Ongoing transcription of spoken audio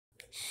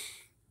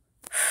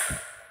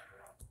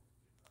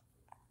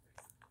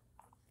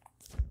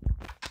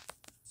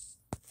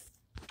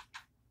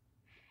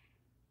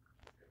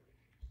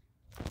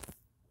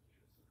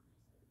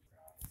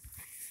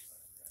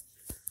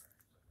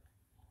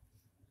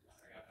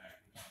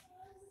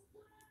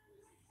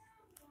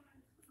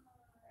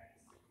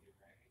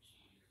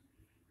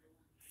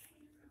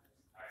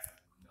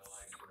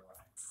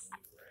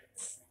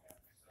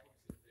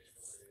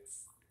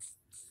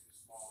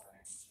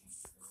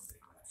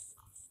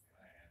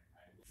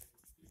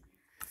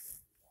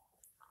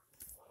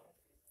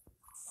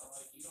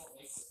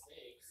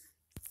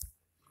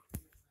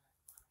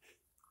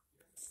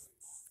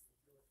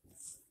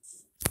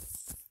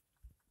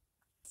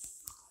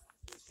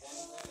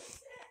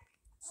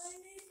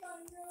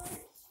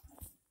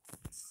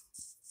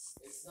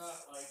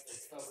not like the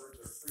cupboards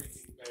are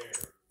freaking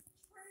bare.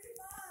 Pretty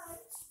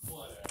much.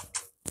 Whatever.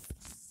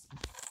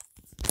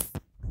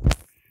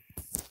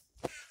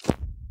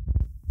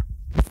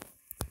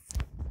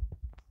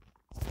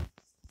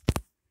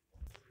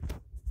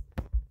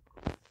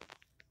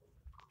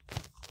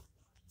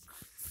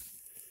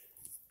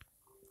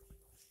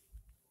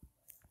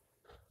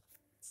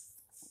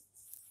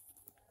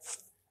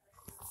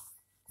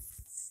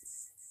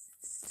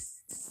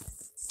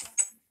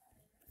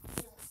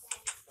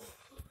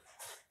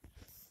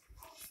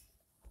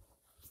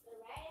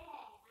 The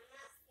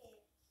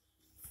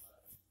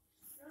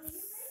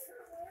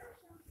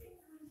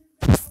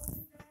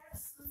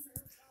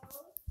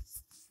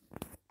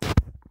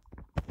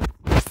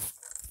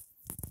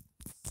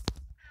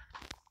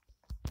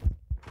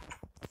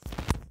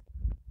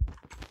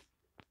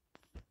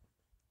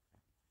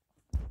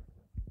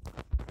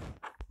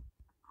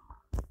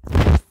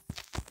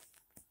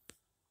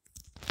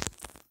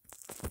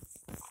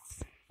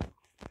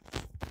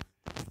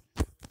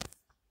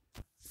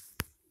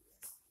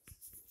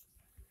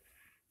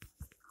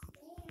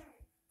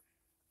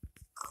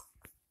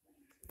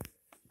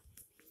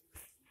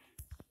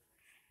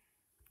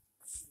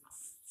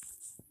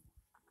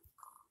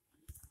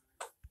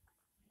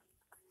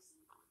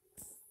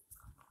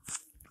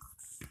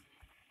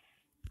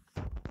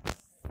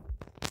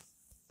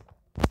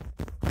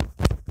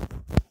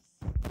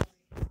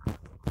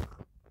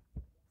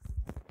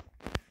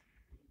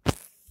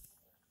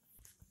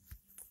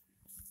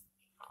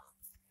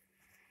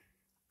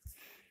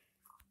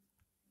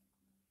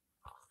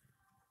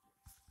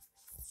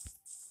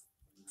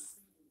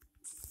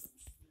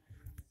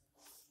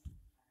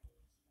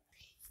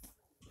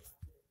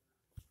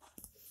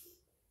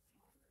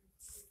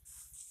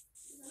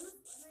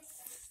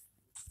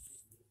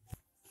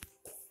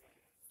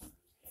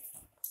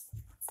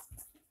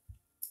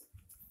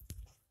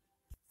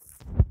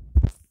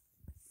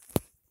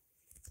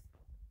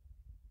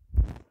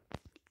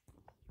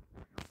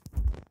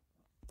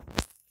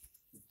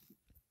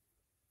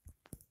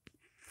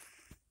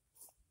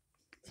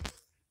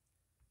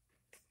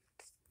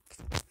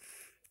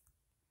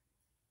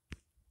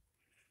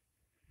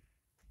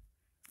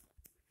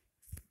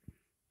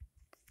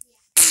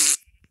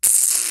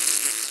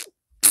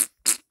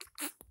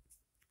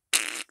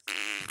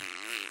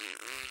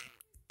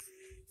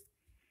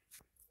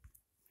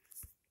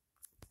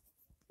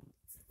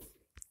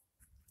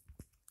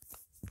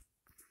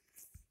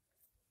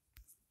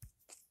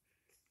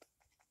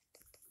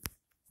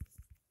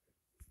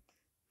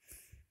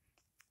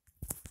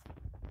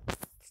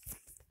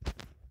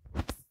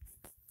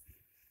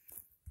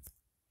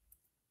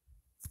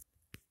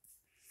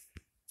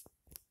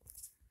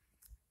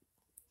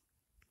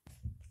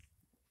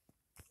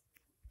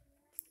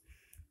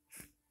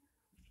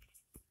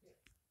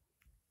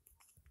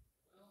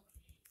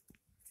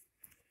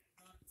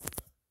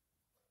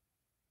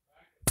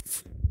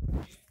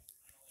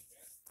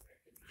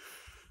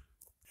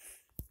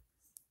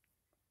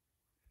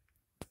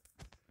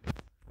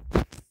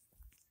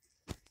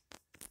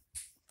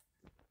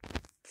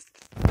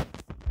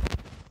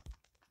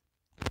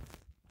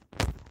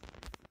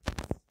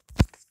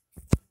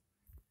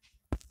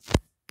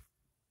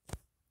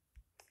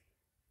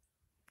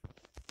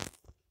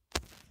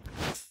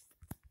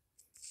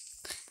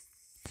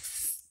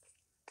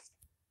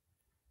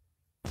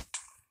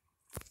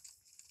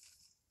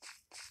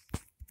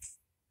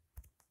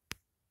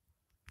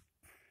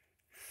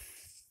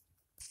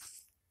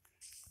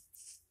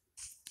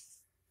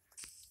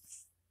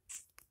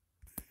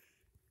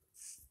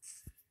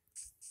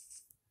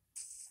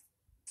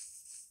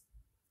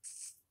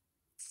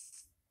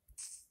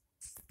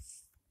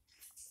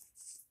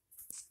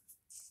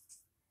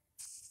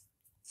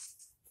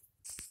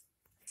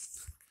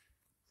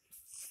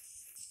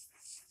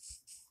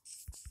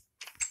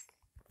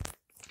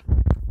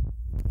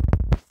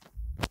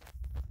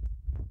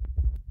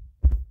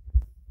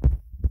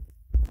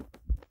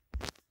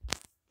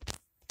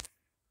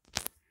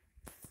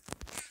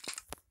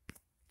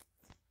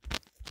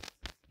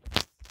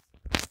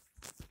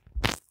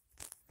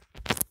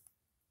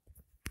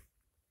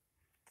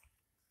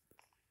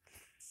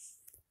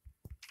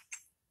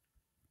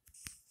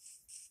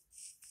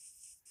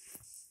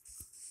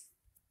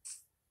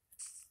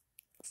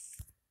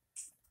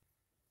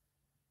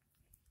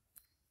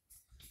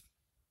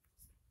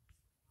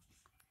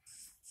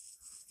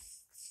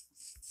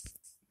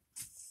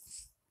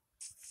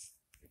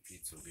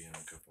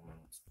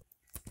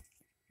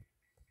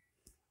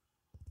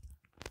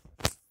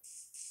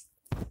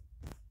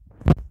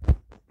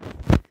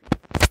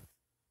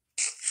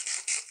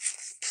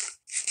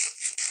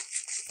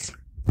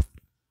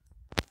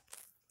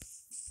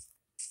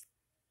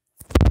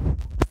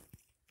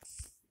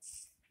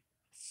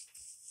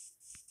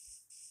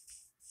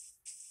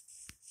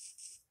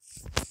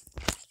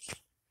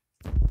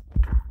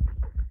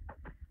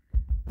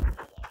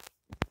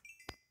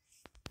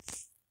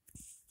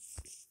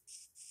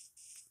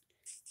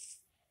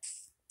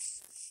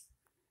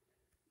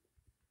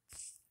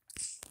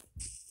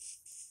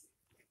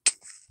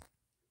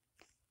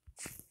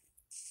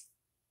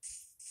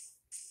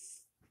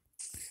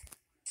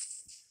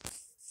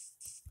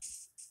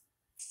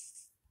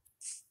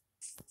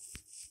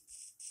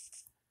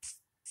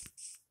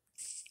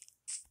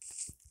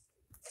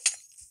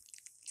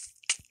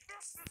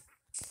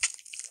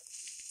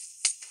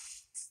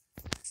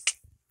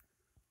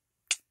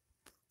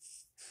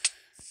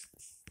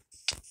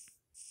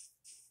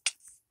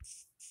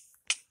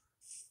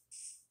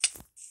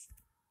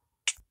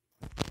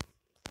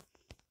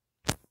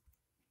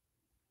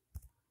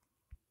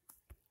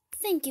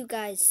thank you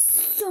guys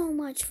so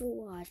much for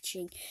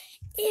watching.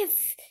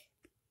 If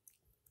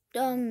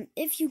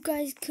you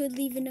guys could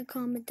leave in a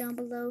comment down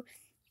below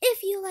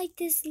if you like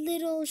this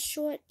little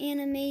short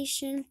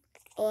animation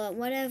or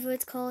whatever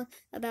it's called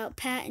about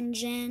Pat and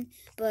Jen.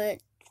 But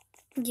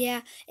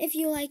yeah, if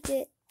you liked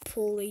it,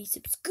 please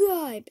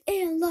subscribe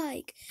and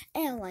like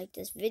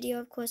this video,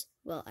 of course.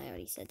 Well, I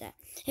already said that.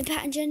 And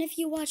Pat and Jen, if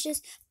you watch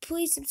this,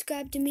 please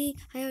subscribe to me.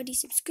 I already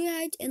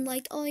subscribed and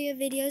liked all your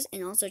videos,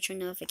 and also turn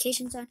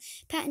notifications on.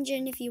 Pat and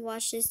Jen, if you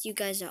watch this, you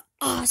guys are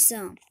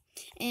awesome.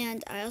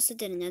 And I also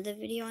did another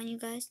video on you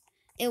guys.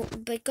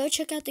 But go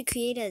check out the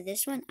creator of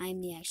this one.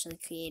 I'm the actual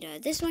creator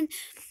of this one.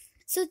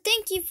 So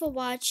thank you for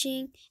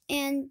watching.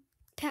 And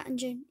Pat and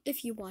Jen,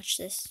 if you watch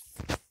this,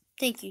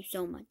 thank you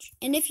so much.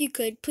 And if you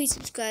could, please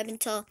subscribe and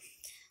tell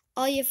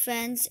all your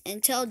friends,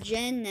 and tell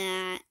Jen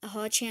that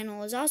her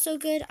channel is also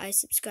good. I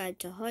subscribe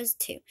to hers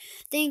too.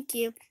 Thank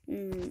you.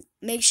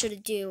 Make sure to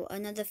do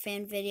another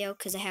fan video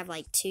because I have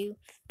like 2.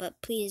 But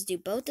please do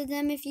both of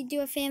them if you do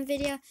a fan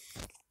video.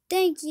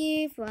 Thank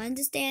you for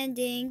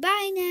understanding.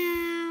 Bye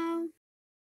now.